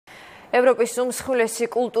ევროპის უმსხვილესი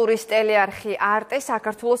კულტურის ტელეარხი არტე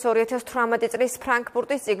საქართველოს 2018 წლის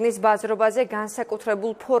ფრანკფურტის წიგნის ბაზრობაზე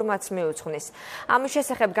განსაკუთრებულ ფორმატს მიუძღვნის. ამის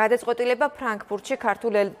შესახებ გადაწყვეტილება ფრანკფურტში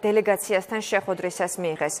ქართულ დელეგაციასთან შეხვედრისას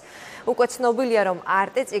მიიღეს. უკვე ცნობილია, რომ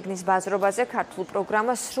არტე წიგნის ბაზრობაზე ქართულ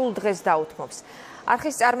პროგრამას სრულ დღეს დაუთმობს.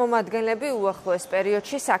 არხის წარმომადგენლები უახლოეს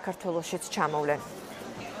პერიოდში საქართველოშიც ჩამოვლენ.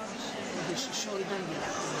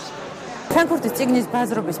 ფრანკფურტის წიგნის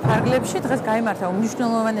ბაზრობის ფარგლებში დღეს გაიმართა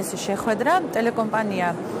უმნიშვნელოვანესი შეხვედრა ტელეკომპანია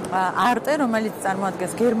არტე, რომელიც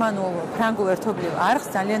წარმოადგენს გერმანულ ფრანგულ ერთობლივ არხს,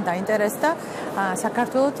 ძალიან დაინტერესდა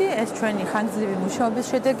საქართველოში. ეს ჩვენი ხანგრძლივი მუშაობის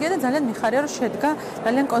შედეგია და ძალიან მიხარია, რომ შედგა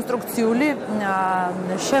ძალიან კონსტრუქციული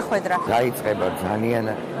შეხვედრა. დაიწყება ძალიან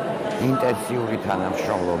ინტენსიური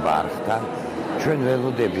თანამშრომლობა არხთან. ჩვენ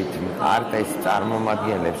ველოდებით არტეს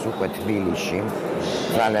წარმომადგენლებს უკვე თბილისში,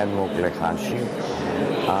 ძალიან მოკლე ხანში.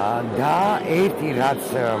 და ერთი რაც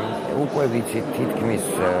უკვე ვიცით თითქმის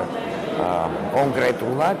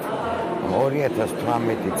კონკრეტულად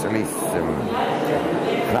 2018 წლის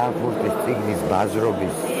ფრანკფურტის წიგნის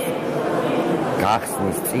ბაზრობის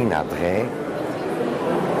გახსნის წინა დღე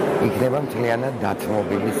იქნება მთლიანად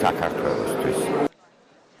დათმობილი საქართველოსთვის.